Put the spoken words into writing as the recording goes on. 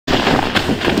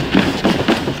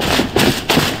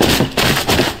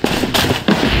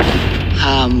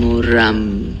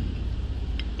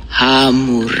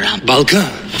Hamuram. Valka?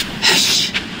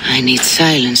 Hush. I need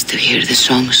silence to hear the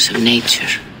songs of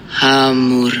nature.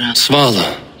 Hamuram.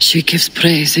 Svala. She gives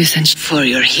praises and For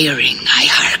your hearing, I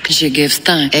hark. she gives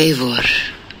thanks. Eivor.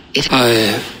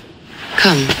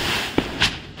 Come.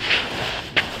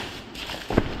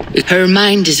 Her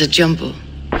mind is a jumble.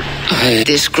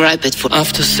 Describe it for...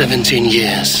 After 17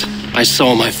 years, I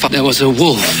saw my father. There was a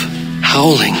wolf,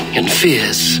 howling in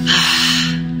fears.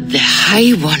 The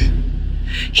High One.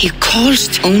 He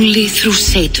calls only through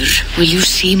Seder. Will you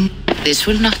see? This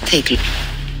will not take...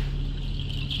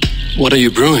 What are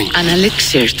you brewing? An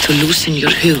elixir to loosen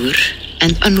your hugur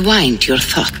and unwind your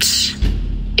thoughts.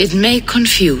 It may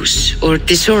confuse or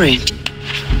disorient.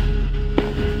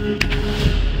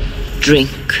 Drink.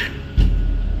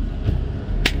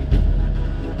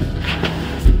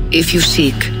 If you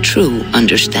seek true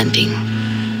understanding.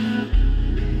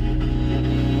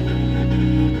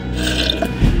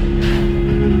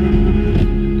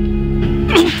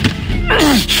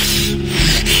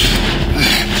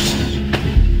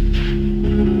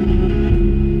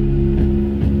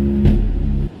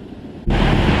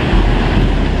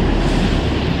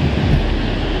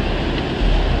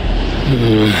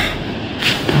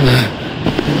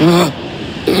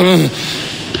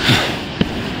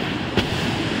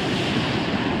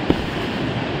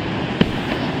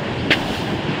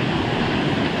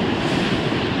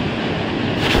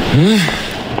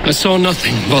 I saw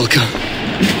nothing, Valka.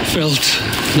 Felt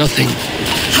nothing.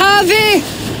 Havi!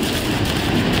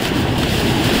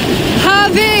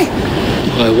 Havi!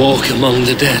 I walk among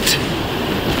the dead.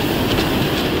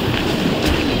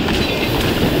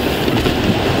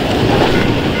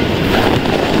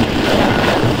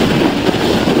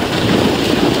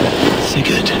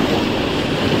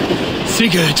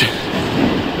 Sigurd!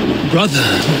 Brother,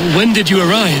 when did you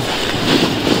arrive?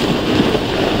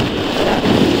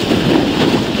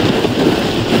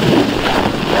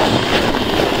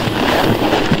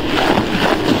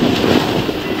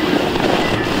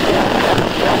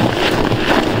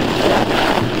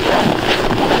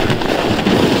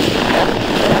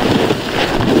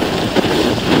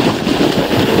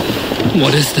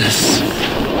 What is this?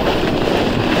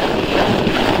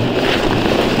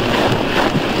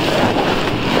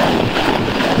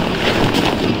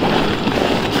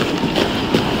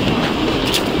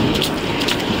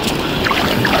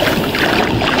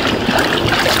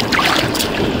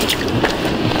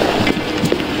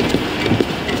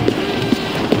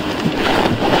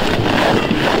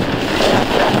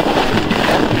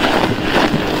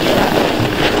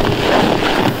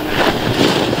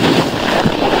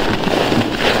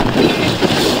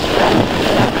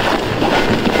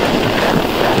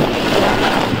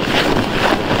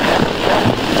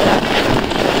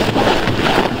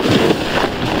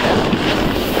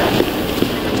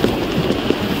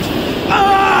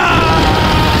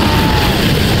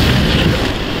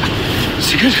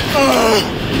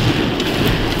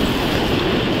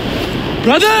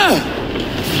 Brother!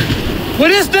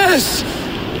 What is this?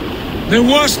 There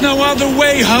was no other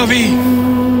way, Javi.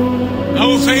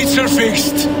 Our fates are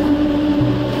fixed.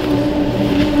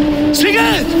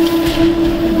 Sigurd!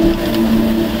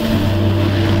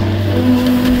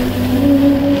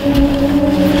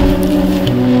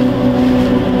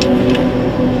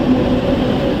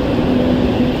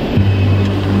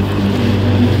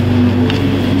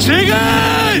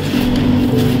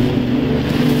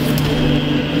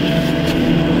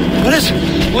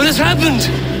 What has happened?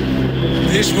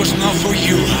 This was not for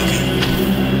you, Javi.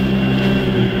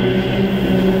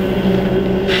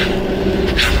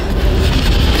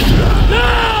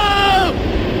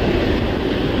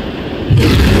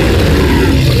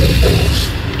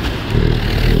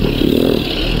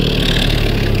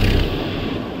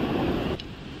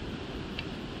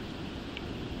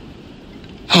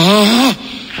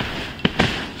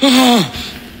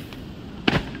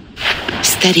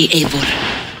 Steady, Eivor.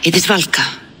 It is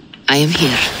Valka. I am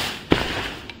here.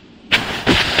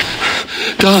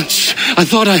 Dance. I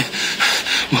thought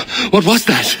What was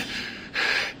that?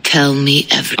 Tell me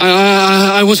everything.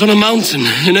 I was on a mountain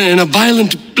in a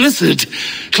violent blizzard,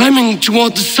 climbing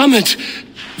toward the summit,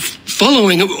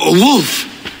 following a wolf.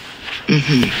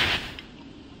 Mm-hmm.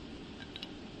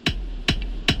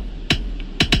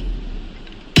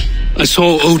 I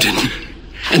saw Odin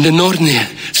and the Nornir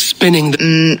spinning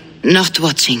the... Not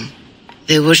watching.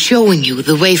 They were showing you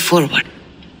the way forward.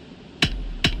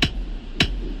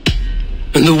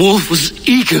 And the wolf was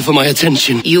eager for my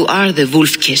attention. You are the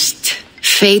wolf-kissed,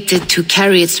 fated to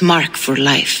carry its mark for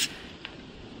life.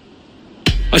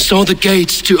 I saw the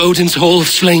gates to Odin's Hall of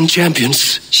Slain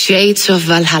Champions. Shades of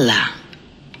Valhalla,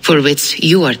 for which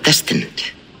you are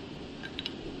destined.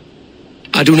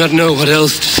 I do not know what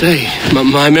else to say.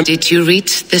 Did you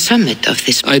reach the summit of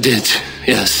this? I did,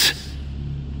 yes.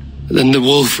 Then the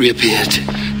wolf reappeared,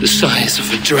 the size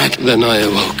of a dragon. Then I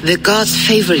awoke. The gods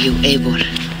favor you, Eivor.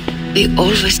 They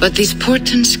always... But these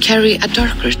portents carry a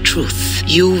darker truth.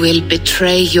 You will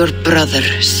betray your brother,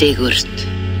 Sigurd.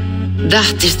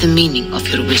 That is the meaning of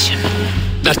your vision.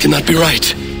 That cannot be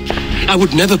right. I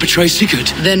would never betray Sigurd.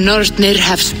 The Nornir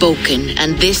have spoken,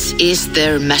 and this is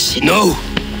their message. No,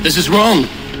 this is wrong.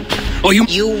 Or you...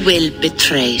 You will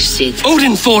betray Sigurd.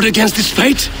 Odin fought against his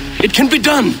fate. It can be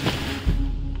done.